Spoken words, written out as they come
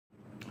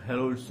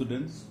Hello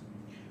students,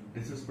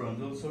 this is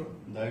Pranjal sir,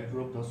 director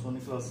of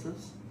Daswani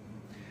classes.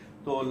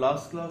 So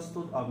last class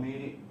to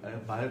ami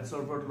Bayet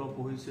server lo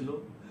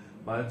pohisilo.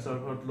 Bayet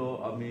server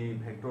lo ami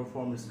vector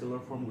form,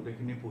 scalar form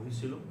gutekhini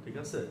pohisilo.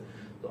 Thik ase?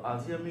 To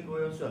aji ami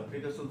goi asu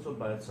applications of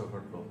Bayet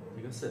server lo.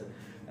 Thik ase?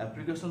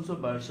 Applications of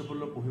Bayet server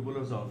lo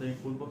pohibole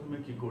jaote pun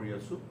prothome ki kori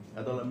asu?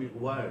 Edal ami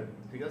wire.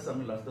 Thik ase?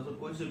 Ami last class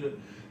koisilo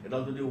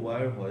edal jodi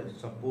wire hoy,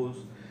 suppose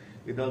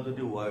Idal to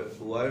the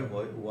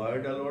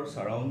wire dollar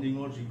surrounding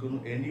or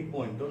jikunu any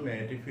point on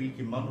magnetic field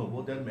kiman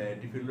hobo that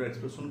magnetic field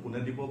expression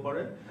kune dibo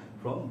pare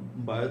from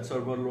Bayet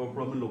server law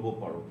from lobo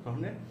paro.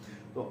 Tamne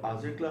to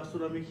as a class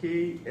to ami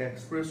he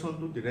expression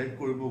to derive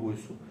koribo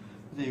goisu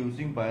the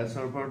using Bayet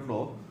server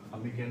law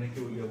ami keneke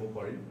uliabo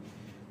pare.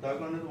 Tar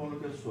karone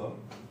tomaloke soa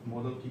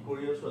model ki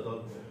kori asu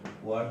edal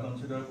wire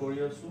consider kori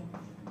asu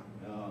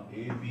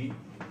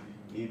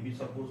AB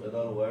suppose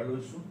edal wire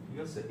loisu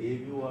thik ase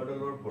AB wire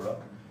dollar pora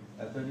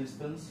at a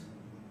distance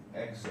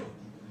x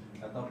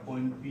at a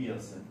point P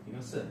ase thik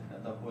ase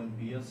at a point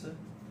P ase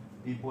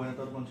P point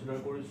eta consider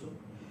korisu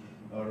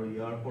aru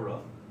yar pora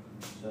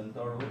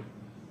center ho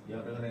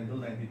yar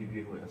angle 90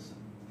 degree hoy ase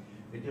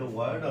etia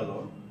wire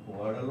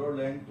dalor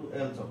length to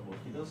L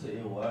suppose thik ase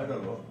ei wire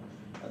dalor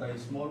at a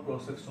small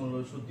cross section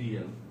loisu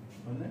DL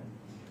hone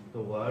to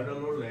wire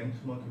dalor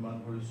length mo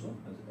kiman korisu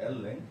as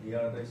L length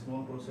yar at a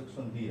small cross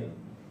section DL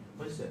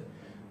hoise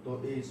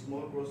to ei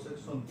small cross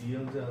section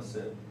DL je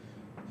ase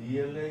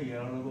DL e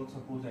yar logot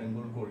suppose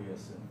angle kori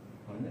ase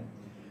hoine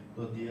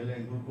to DL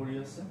angle kori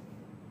ase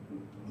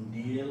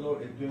DL or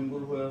etu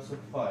angle hoy ase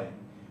phi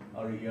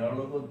aru yar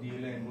logot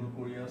DL angle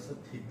kori ase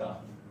theta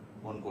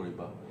on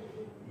koriba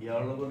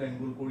yar logot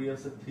angle kori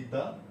ase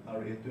theta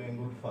aru etu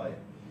angle phi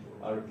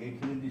aru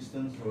ekhini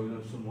distance roi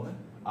loisu moi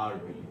r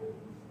bili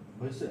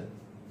hoise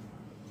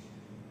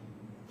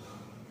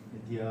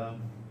etia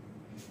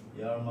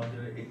yar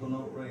majore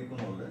ekonor pura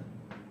ekonole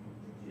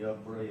yar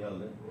pura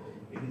yale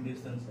in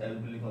distance L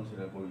bili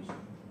consider korisu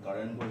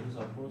current goisu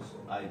suppose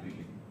I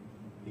bili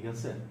thik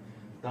ase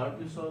tar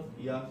pisot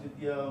yak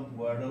jetia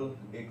wire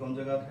ekon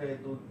jagat hai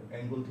to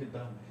angle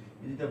theta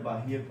jeta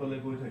bahi efale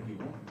goi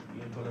thakibo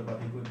efale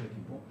bahi goi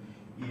thakibo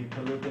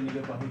efale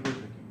tenike bahi goi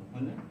thakibo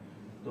hone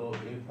to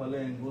efale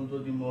angle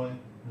jodi moi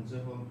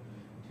je hol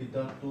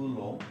theta 2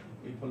 lo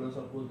efale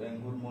suppose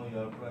angle moi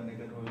yar pura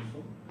enike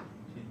hoisu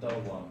theta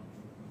 1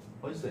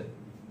 hoise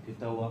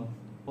theta 1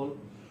 hol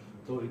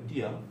to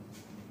etia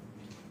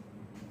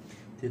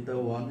theta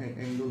 1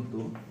 angle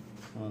to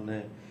মানে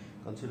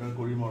consider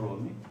করি মারো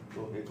আমি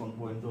তো একন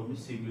point আমি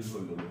সি বুলি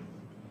কই ললো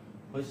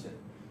হইছে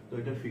তো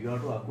এটা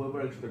ফিগারটো আকো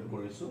এবাৰ এক্সপ্লেইন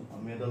কৰিছো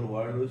আমি এডাল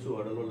ওয়াৰ লৈছো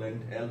ওয়াৰডালৰ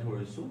লেংথ L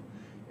ধৰিছো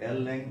L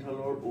লেংথ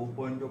হলৰ O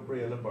পয়েন্টৰ পৰা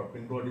L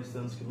পাৰপেন্ডিকুলাৰ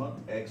ডিসটেন্স কিমান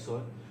x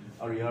হয়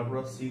আৰু ইয়াৰ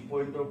পৰা C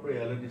পয়েন্টৰ পৰা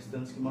L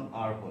ডিসটেন্স কিমান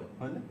r হয়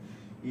হয়নে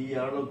ই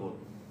ইয়াৰ লগত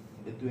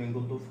এটো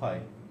এংগলটো ফাই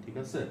ঠিক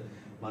আছে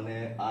মানে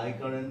I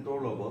কাৰেন্টৰ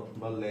লগত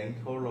বা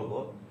লেংথৰ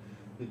লগত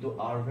to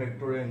r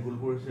vector angle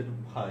korise to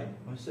phi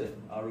hoise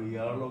aru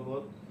yar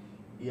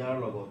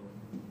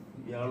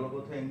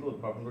logot angle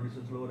perpendicular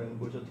distance logot angle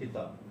korise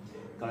theta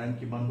current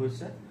kiman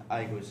goise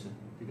I goise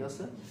thik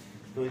ase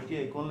to etia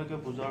ekon leke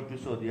bujar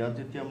pisot ya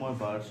jetia moi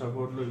Bayet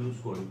server lo use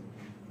korim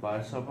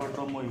Bayet server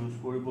lo moi use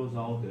koribo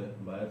jaote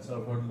Bayet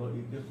server lo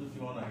equals to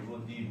kiman ahibo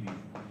dB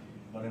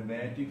mane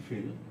magnetic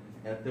field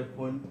at a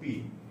point P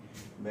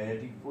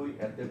magnetic field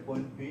at a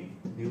point P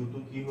due to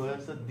ki hoy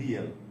ase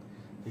DL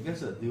thik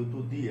ase due to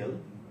DL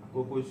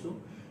ko koisu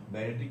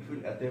magnetic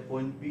field at a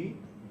point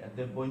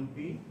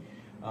P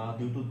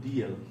due to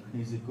DL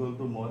is equal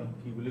to moi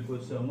ki boli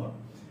koise amar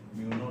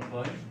mu naught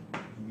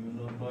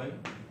by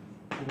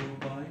 4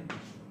 by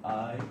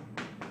I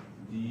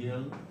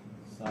DL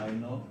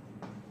sin of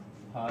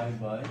phi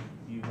by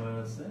p by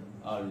ase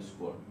r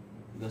square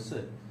thik ase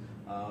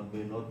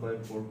mu naught by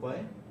 4 by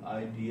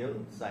I DL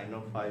sin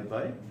of phi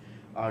by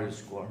r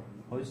square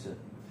hoise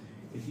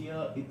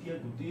etia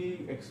guti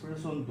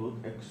expression to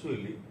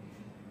actually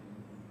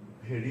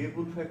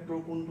variable factor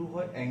kuntu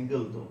hoy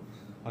angle to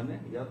hane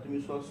ya tumi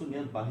soasu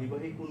ya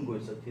bahi kun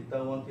goisa theta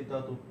 1 theta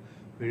 2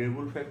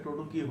 variable factor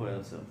to ki hoy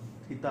ase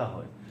theta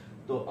hoy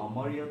to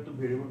amar ya to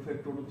variable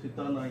factor to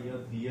theta na ya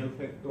DL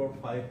factor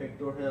phi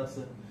factor he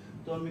ase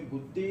to ami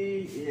guti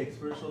ei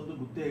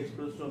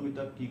expression ami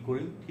ta ki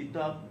korim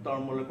theta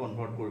term le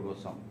convert koribo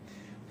sam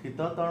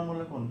theta term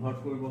le convert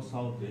koribo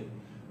saute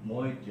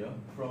moi etia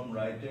from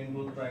right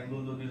angle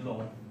triangle jodi lo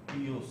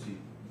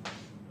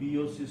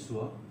POC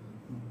soa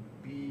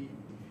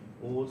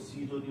POC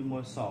jodi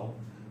moi sao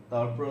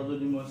tar pora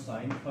jodi moi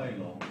sin phi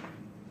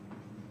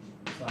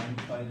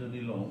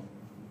jodi lo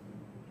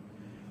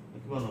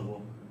kiman hobo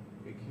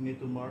ekhini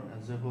tumar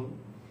as a whole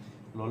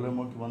lole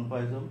moi kiman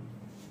pai jam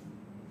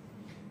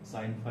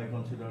sin phi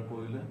consider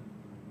korile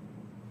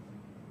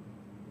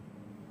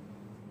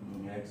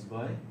x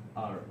by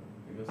r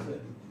ঠিক আছে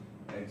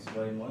x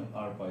by moi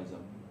r pai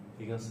jam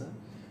ঠিক আছে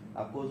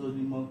আকৌ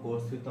যদি মই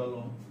cos theta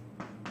লম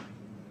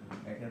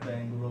একটা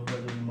অ্যাঙ্গুলৰ পৰা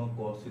যদি মই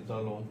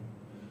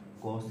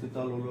cos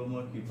theta ললো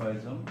মই কি পাই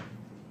যাম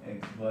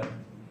x by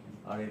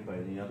আর এই পাই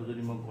ইয়াতো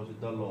যদি মই cos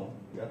θ লওঁ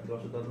ইয়াত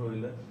cos θ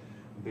ধৰিলে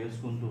বেস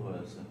কোনটো হৈ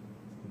আছে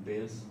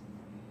বেস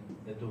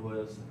এটো হৈ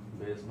আছে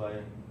বেস বাই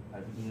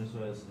হাইপোটেনিউজ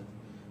হৈ আছে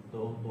তো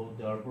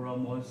তাৰ পৰা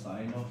মই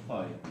sin of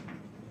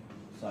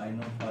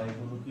phi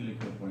কৰো কি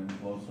লিখিব পাৰিম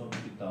cos of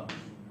θ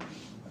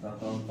এটা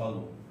টাৰ্ম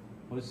পালো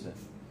হৈছে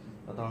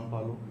এটা টাৰ্ম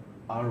পালো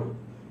আৰু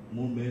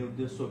মোৰ মেইন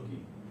উদ্দেশ্য কি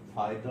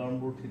phi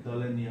টাৰ্মবোৰ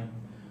থিতালে নিয়া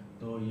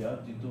তো ইয়াত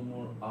যেটো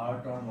মোৰ r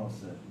টাৰ্ম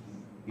আছে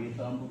এই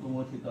টাৰ্মটো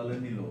মই থিতালে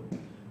নিলো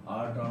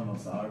r টাৰ্ম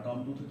আছে r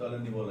টাৰ্মটো থিতালে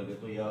নিব লাগে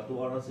তো ইয়াতো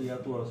r আছে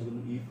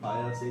কিন্তু ই phi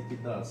আছে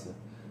থিতা আছে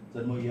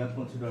যেন মই ইয়াক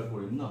কনসিডাৰ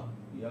কৰিম না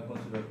ইয়াক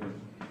কনসিডাৰ কৰিম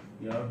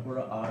ইয়াৰ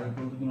পৰা r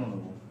ইকুৱেল টু কিমান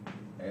হ'ব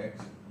x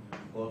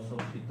cos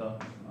of θ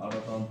r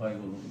term পাই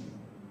গলো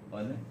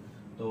হয়নে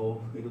তো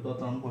এই দুটা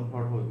টাৰ্ম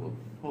কনভাৰ্ট হৈ গল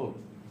হ'ল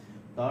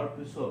তাৰ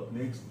পিছত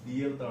নেক্সট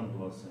dl টাৰ্মটো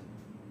আছে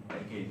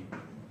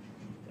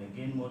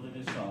again মই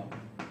যদি চাওঁ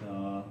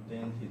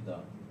tan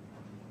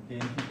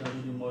θ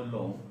যদি মই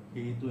লওঁ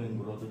এইটো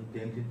এংগলত যদি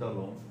tan θ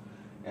লওঁ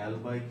l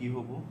বাই কি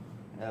হ'ব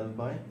l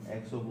বাই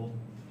x হ'ব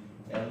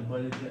l বাই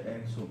যেতিয়া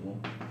x হ'ব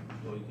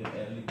তো এতিয়া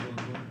l equal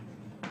to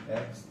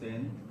x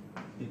tan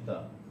θ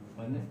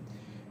হয়নে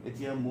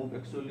এতিয়া মোক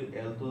একচুয়ালি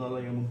l তো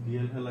নালাগে মোক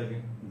dl হে লাগে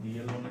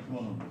dl মানে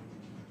কিমান হ'ব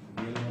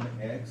dl মানে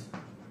x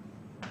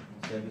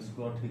sec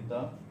square θ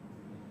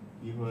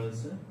কি হৈ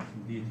আছে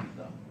d θ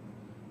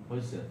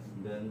হৈছে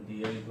দেন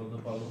dl ইকুৱেল টু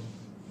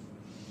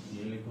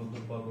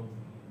পালো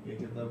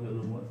এইকেইটা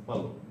ভ্যালু মই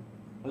পালো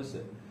হৈছে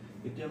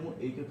এতিয়া মই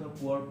এইকেইটা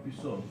পোৱাৰ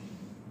পিছত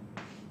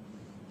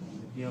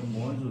এতিয়া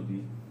মই যদি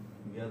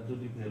ইয়াত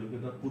যদি ভ্যালু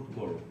কেইটা পুট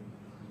কৰো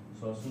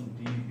সসুন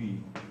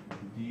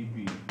db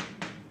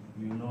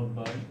mu naught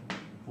by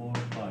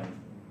 4 pi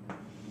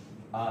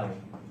I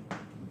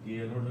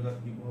dl ৰ জাগাত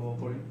কি হ'ব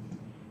পাৰি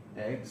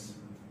x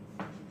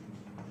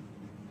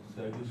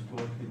sec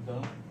square θ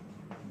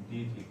d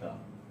θ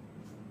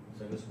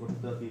sec square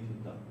θ d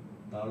θ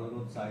তাৰ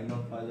লগত sin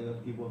of phi জাগাত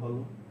কি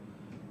বহালো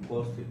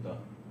cos θ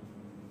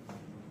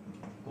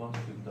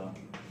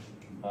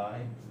by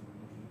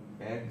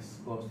x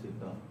cos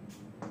θ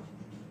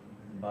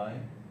by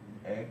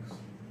x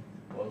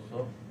cos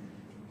of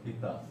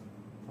θ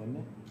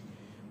হয়নে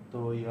তো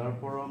ইয়াৰ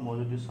পৰা মই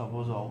যদি চাব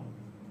যাওঁ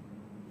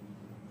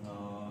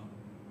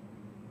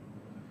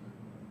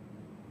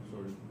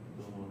সৰি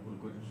তো মই ভুল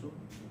কৰিছো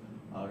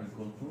r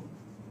equal to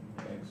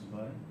x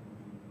by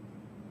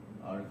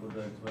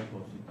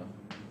cos θ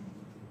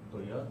তো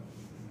ইয়াত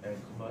x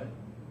by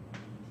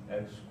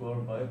x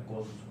square by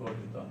cos square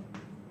θ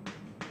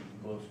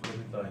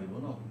আহিব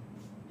ন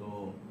তো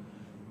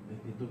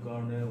এটো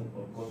কাৰণে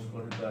cos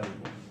square θ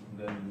আহিব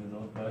then mu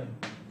naught by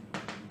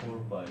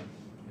 4 pi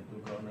এটো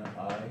কাৰণে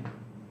I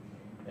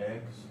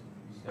x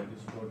sec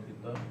square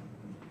θ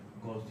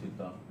cos θ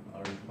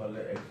আৰু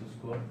ইফালে x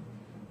square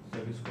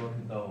sec square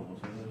θ হ'ব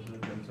সো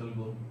কেনসেল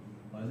গ'ল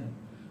হয়নে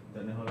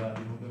তেনেহলে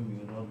আহিব কি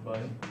mu naught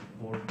by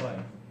 4 pi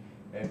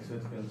x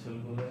cancel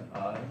গ'লে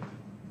I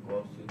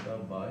cos θ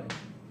by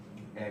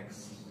x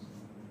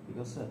ঠিক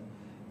আছে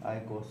I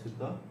cos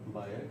θ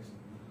by x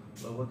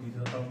লগত θ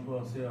টাৰ্মটো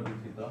আছে আৰু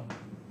θ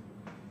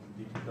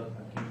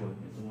থাকিব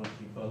এটো মই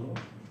কি পালো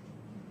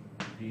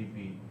db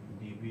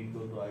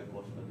equal to I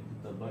cos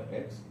θ by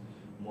x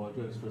মই তো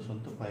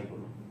এক্সপ্ৰেছনটো পাই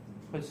গলো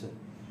হৈছে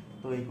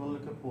তো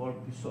এইকলৈকে পোৱাৰ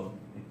পিছত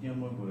এতিয়া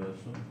মই গৈ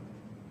আছো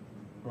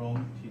from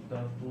θ2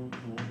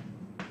 to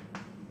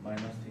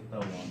minus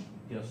θ1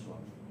 এতিয়া চোৱা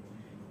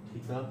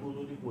θ2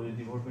 যদি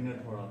পজিটিভৰ পিনে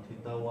ধৰা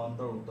θ1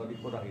 তাৰ উল্টা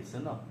দিশত আহিছে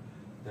না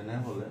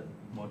তেনেহলে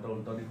মই তাৰ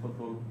উল্টা দিশত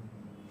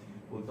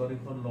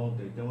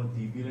লওঁতে এতিয়া মই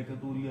db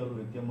লেখাটো উলিয়ালো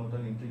এতিয়া মই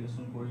তাৰ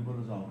ইন্টিগ্ৰেশন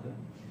কৰিবলৈ যাওঁতে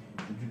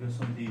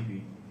ইন্টিগ্ৰেশন db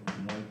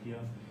মই এতিয়া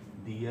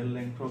dl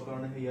লেংথৰ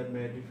কাৰণে ইয়াত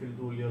ম্যাগনেটিক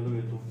ফিল্ডটো উলিয়ালো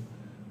এটো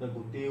তা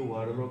গোটেই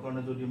ওয়াৰ্ডৰ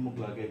কাৰণে যদি মোক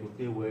লাগে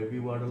গোটেই ওয়েবি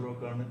ওয়াৰ্ডৰ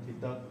কাৰণে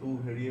θ2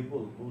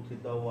 ভেৰিয়েবল 2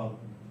 θ1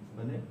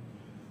 মানে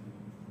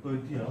তো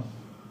এতিয়া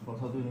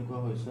কথাটো এনেকুৱা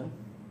হৈছে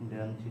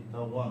দেন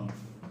θ1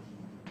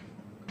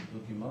 তো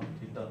কিমান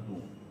θ2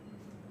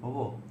 হ'ব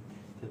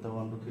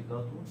θ1 to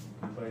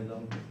θ2 পাই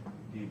যাম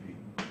dv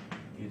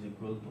is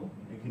equal to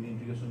এখিনি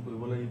ইন্টিগ্ৰেশন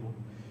কৰিব লাগিব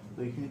তো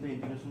এখিনিতে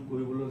ইন্টিগ্ৰেশন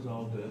কৰিবলৈ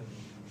যাওঁতে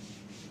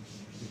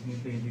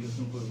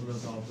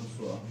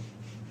চোৱা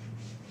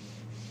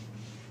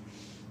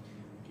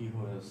কি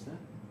হৈ আছে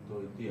তো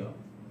এতিয়া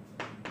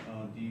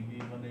dv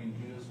মানে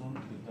ইন্টিগ্ৰেশন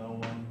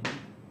θ1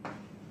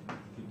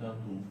 to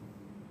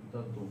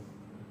θ2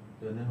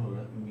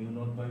 তেনেহলে mu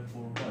naught by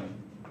 4 pi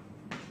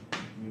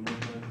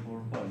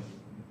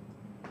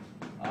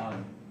I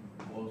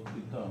cos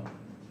θ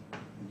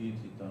d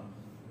θ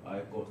I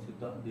cos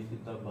θ d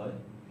θ by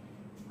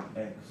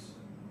x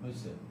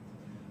হৈছে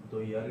তো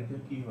ইয়াৰ এটা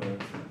কি হৈ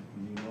আছে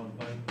mu naught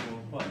by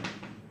 4 pi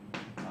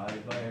I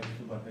by x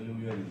to বাহিৰ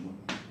উলিয়াই দিলো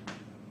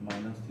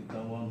minus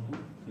θ1 to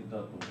θ2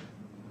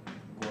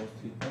 cos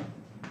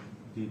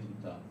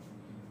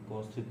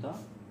θ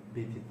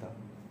d θ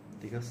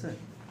ঠিক আছে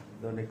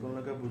then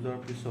একেলগে বুজাৰ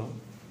পিছত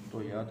তো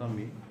ইয়াত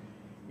আমি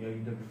ইয়াৰ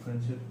এটা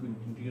ডিফাৰেন্সিয়েট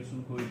ইন্টিগ্ৰেশন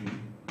কৰি দিম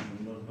mu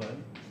naught by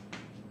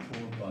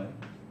 4 pi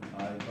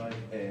I by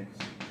x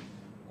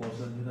cos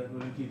θ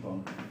কৰিলে কি পাম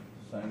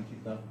sin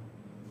θ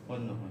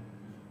হয় নহয়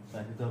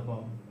sin theta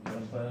পাম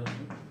কিমান পাই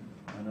আছো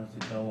minus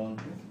theta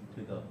 1 to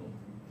theta 2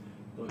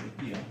 তো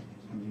এতিয়া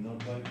Myint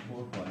by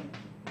 4 pi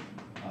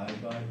I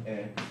by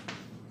x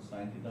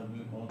sin theta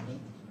বুলি কওঁতে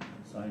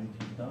sin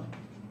theta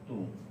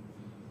 2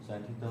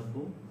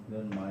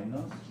 then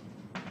minus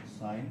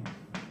sin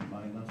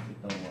minus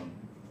theta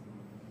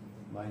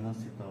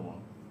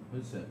 1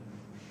 হৈছে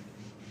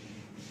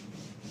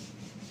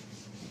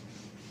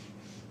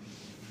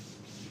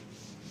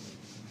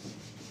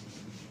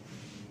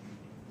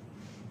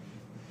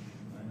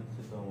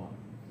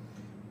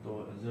तो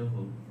as a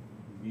whole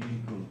b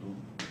equal to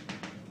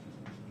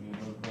mu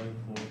by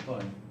 4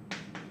 pi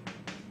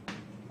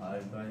I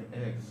by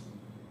x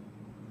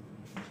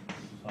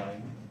sin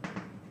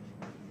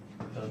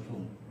theta 2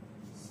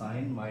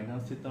 sin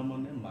minus theta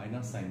মানে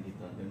minus sin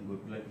theta then go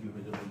apply কি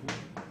হৈ যাব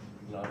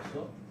plus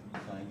of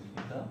sin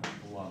theta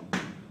 1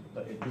 তো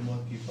এটো মই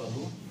কি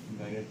পালো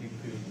ম্যাগনেটিক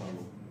ফিল্ড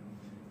পালো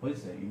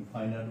হৈছে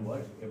ইনফাইনাইট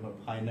ওয়ার্ড এবাৰ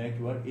ফাইনাইট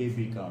ওয়াৰ্ড a b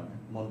কাৰণে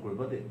মন কৰিব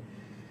দে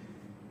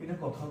এটা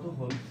কথাটো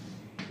হল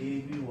a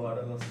b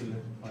ওয়াৰ্ড আছিল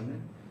মানে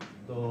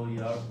তো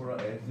ইয়াৰ পৰা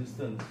x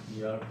ডিসটেন্স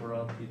ইয়াৰ পৰা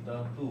থিটা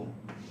 2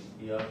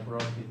 ইয়াৰ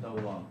পৰা থিটা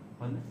 1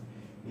 মানে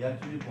ইয়াক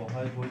যদি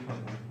বহাই গৈ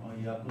থাকো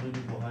ইয়াক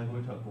যদি বহাই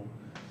গৈ থাকো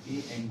এই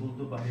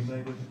এংগলটো বাহি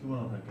বাহি গৈ থাকিব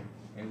না থাকে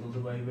এংগলটো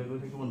বাহি বাহি গৈ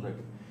থাকিব না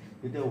থাকে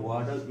তেতিয়া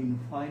ওয়ার্ডাল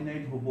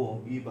ইনফাইনাইট হ'ব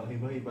ই বাহি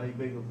বাহি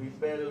গৈ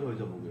প্যারালাল হৈ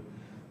যাবগে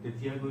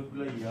তেতিয়া গৈ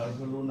পেলাই ইয়াৰ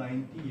ভ্যালু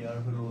 90 ইয়াৰ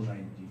ভ্যালু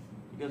 90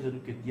 ঠিক আছে যদি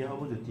কেতিয়া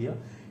হ'ব যেতিয়া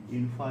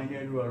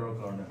ইনফাইনাইট ওয়াৰ্ডৰ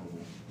কাৰণে হ'ব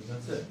ঠিক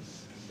আছে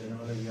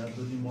তেনেহলে ইয়াত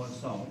যদি মই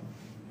চাও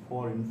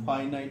for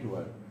infinite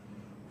word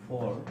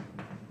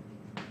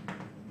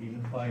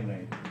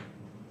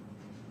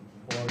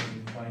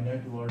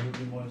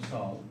যদি মই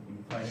চাও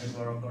infinite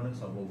word কাৰণে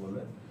চাব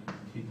গলে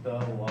theta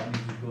 1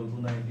 is equal to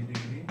 90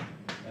 degree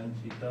and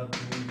theta 2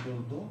 is equal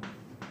to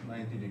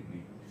 90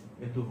 degree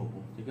এটো হ'ব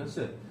ঠিক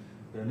আছে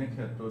তেনে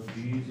ক্ষেত্ৰত b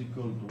is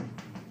equal to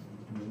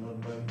mu naught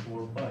by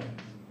 4 pi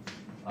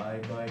I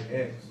by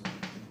x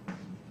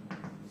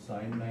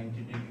sin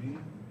 90 degree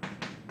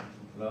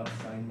plus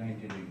sin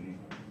 90 degree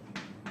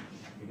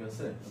ঠিক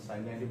আছে sin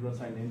 90 plus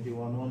sin 90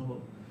 1 হল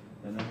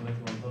তেনেহলে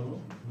কি হলো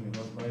mu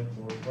naught by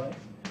 4 pi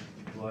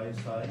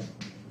twice I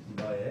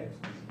by x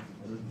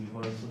আৰু কি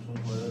হয় এক্সপ্ৰেশন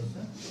হৈ আছে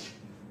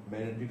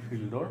ম্যাগনেটিক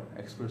ফিল্ডৰ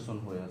এক্সপ্ৰেশন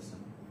হৈ আছে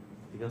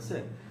ঠিক আছে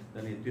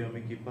then এটো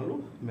আমি কি পালো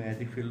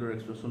ম্যাগনেটিক ফিল্ডৰ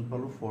এক্সপ্ৰেশন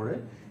পালো for a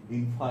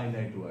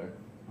infinite word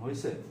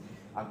হৈছে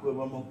আকৌ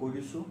এবাৰ মই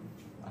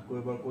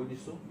কৈ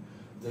দিছো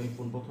যে আমি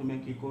প্ৰথমে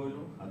কি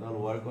কৰিলো আদাল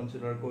ওয়াৰ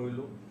কনসিডাৰ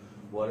কৰিলো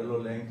ওয়াৰেলৰ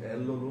লেংথ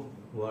l ললো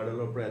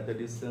ওয়াৰেলৰ পৰা এটা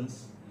ডিসটেন্স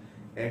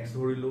x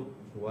ধৰিলো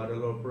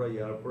ওয়াৰেলৰ পৰা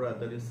ইয়াৰ পৰা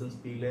এটা ডিসটেন্স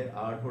p লে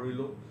r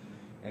ধৰিলো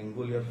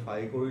এংগল ইয়াৰ phi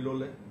কৰি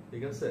ললে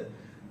ঠিক আছে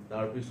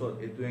তাৰ পিছত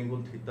এটো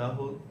এংগল থিটা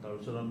হল তাৰ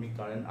পিছত আমি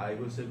কাৰেন্ট i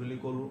গৈছে বুলি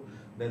কলো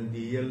দেন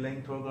dl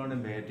লেংথৰ কাৰণে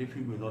magnetic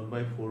field mu naught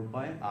by 4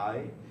 pi I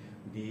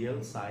dl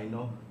sin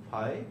of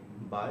phi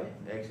by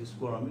x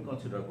square আমি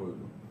কনসিডার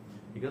কৰিলো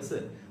ঠিক আছে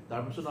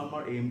তাৰ পিছত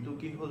আমাৰ এম টু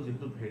কি হল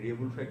যেটো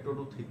ভেৰিয়েবল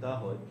ফ্যাক্টৰটো থিটা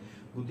হয়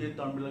গুটি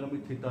টাৰ্ম বিলাক আমি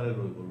থিটাৰে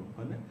লৈ গলো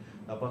হয়নে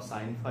তাপা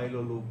sin phi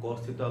ললো cos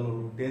theta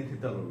ললো tan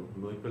theta ললো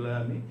লৈ পেলাই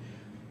আমি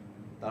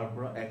তাৰ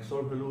পৰা x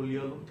ৰ ভ্যালু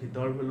উলিয়ালো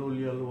থিটাৰ ভ্যালু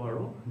উলিয়ালো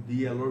আৰু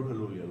dl ৰ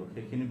ভ্যালু উলিয়ালো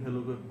সেইখিনি ভ্যালু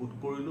গৈ পুট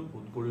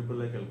কৰি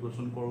পেলাই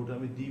ক্যালকুলেশন কৰোতে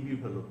আমি db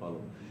ভ্যালু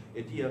পালো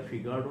এতিয়া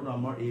ফিগাৰটোত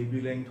আমাৰ ab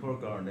লেংথৰ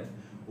কাৰণে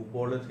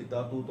ওপৰলে থিটা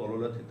 2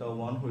 তললে থিটা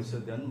 1 হৈছে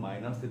দেন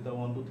মাইনাস থিটা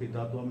 1 টু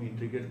থিটা 2 আমি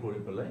ইন্টিগ্ৰেট কৰি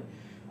পেলাই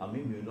আমি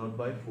mu naught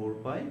by 4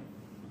 pi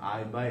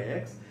I by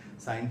x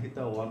sin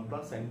theta 1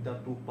 plus sin theta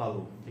 2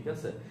 পালো ঠিক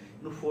আছে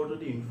কিন্তু 4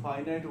 যদি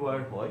ইনফাইনাইট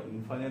ওয়ার্ড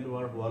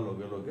হোৱাৰ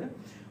লগে লগে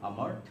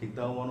আমাৰ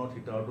theta 1 আৰু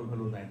theta 2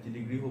 ভ্যালু 90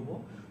 ডিগ্ৰী হ'ব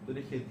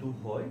যদি হেতু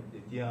হয়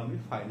তেতিয়া আমি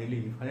ফাইনালি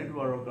ইনফাইনাইট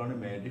ওয়াৰ্ডৰ কাৰণে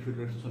ম্যাগনেটিক ফিল্ড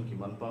এক্সপ্ৰেশন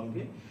কিমান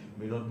পামগে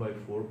mu naught by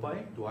 4 pi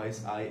twice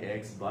I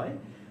x by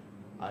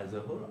I the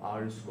whole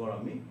r square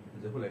আমি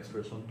the whole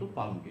এক্সপ্ৰেশনটো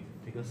পামগে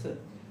ঠিক আছে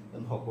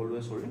দেন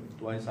সকলোৱে সৰি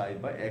twice I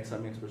by x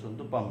আমি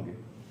এক্সপ্ৰেশনটো পামগে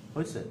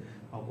হৈছে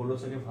সকলো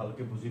সকে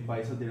ভালকে বুজি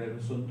পাইছে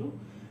ডেৰিভেশনটো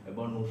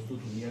এবাৰ নোটটো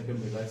ধুনিয়াকে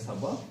মিলাই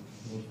চাবা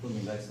নোটটো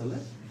মিলাই চালে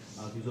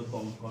কিছু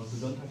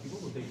কনফিউজন থাকিব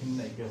গোটেইখিনি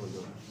নাইকিয়া হৈ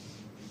যাব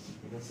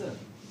ঠিক আছে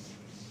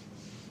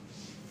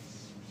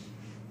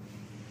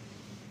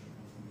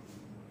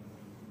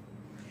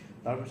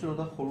তাৰ পিছত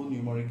এটা সৰু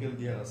নিউমেৰিকেল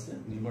দিয়া আছে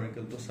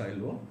নিউমেৰিকেলটো চাই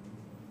লও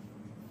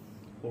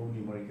সৰু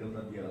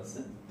নিউমেৰিকেলটা দিয়া আছে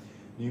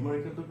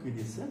নিউমেৰিকেলটো কি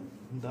দিছে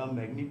the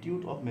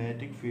magnitude of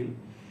magnetic field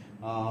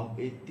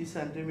 80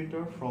 cm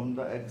from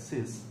the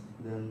axis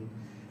then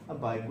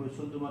by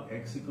question to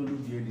x equal to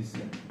d is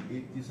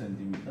 80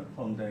 cm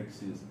from the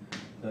axis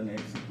then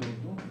x equal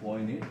to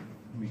 0.8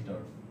 meter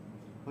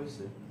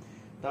hoise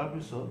tar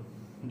pisot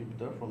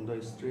meter from the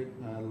straight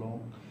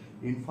long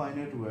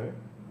infinite wire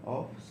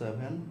of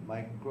 7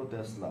 micro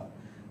tesla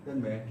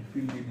then magnetic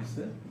field is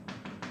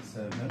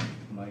 7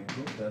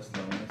 micro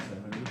tesla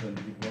 7 to 10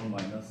 to the power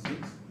minus 6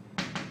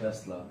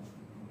 tesla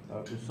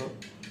tar pisot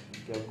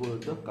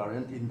calculate the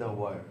current in the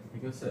wire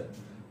ठीक है sir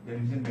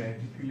then the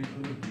magnetic field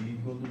equal to b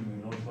equal to mu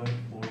naught by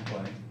 4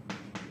 pi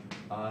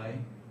I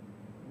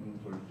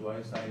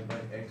twice I by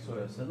x हो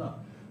ऐसे ना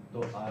तो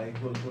I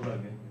equal to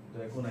लगे তো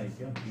একো নাই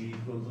কি b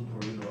ইকুয়াল টু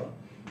ধৰি লোৱা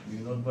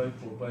u0 বাই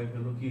 4 পাই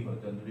ভ্যালু কি হয়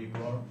 10 টু দি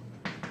পাৱাৰ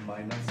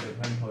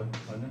 -7 হয়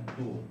হয়নে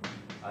 2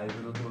 i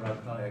ভ্যালু তো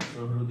ৰাখা x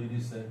ৰ ভ্যালু দি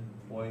দিছে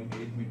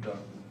 0.8 মিটাৰ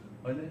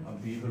হয়নে আৰু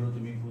b ভ্যালু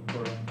তুমি পুট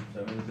কৰা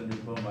 7 টু দি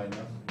পাৱাৰ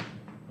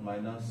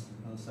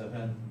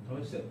 -7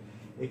 হৈছে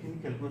এইখিনি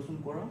ক্যালকুলেশন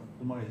কৰা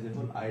তোমাৰ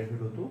এক্সাম্পল i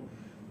ভ্যালুটো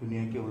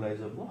ধুনিয়াকে ওলাই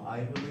যাব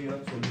i ভ্যালু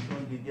ইয়াত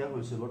সলিউশন দি দিয়া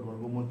হৈছে তোমাক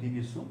মই দি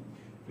দিছো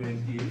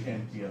 28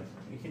 এম্পিয়াৰ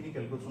এইখিনি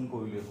ক্যালকুলেশন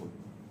কৰিলে হ'ল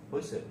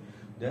হৈছে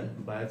দেন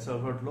বায়াত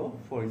সাৰ্ভাৰ ল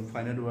ফৰ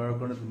ইনফাইনাইট ওয়াৰৰ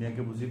কাৰণে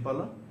ধুনিয়াকে বুজি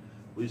পালা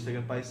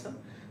বুজিছাকে পাইছা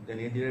দেন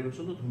এই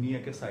ডেৰিভেশনটো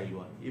ধুনিয়াকে চাই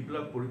লোৱা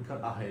এইবিলাক পৰীক্ষাত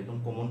আহে একদম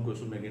কমন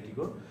কোৱেশ্চন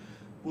ম্যাগনেটিকৰ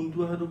কোনটো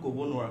আহেটো ক'ব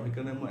নোৱাৰা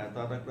সেইকাৰণে মই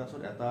এটা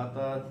ক্লাছত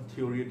এটা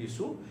থিওৰি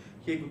দিছো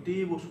সেই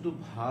গোটেই বস্তুটো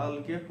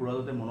ভালকে পুৰা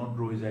যাতে মনত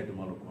ৰৈ যায়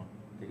তোমালোকৰ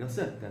ঠিক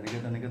আছে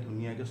তেনেকে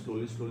ধুনিয়াকে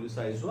স্লোলি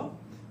চাই যোৱা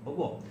হ'ব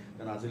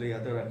দেন আজিলৈ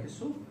ইয়াতে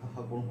ৰাখিছো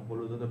আশা কৰোঁ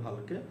সকলো যাতে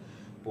ভালকে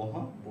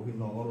পঢ়ি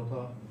নগৰ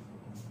তথা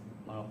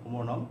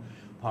অসমৰ নাম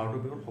ভাৰতৰ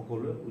বিষয়ত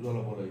সকলোৱে উজ্জ্বল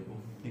হ'ব লাগিব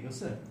ঠিক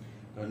আছে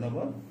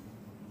ধন্যবাদ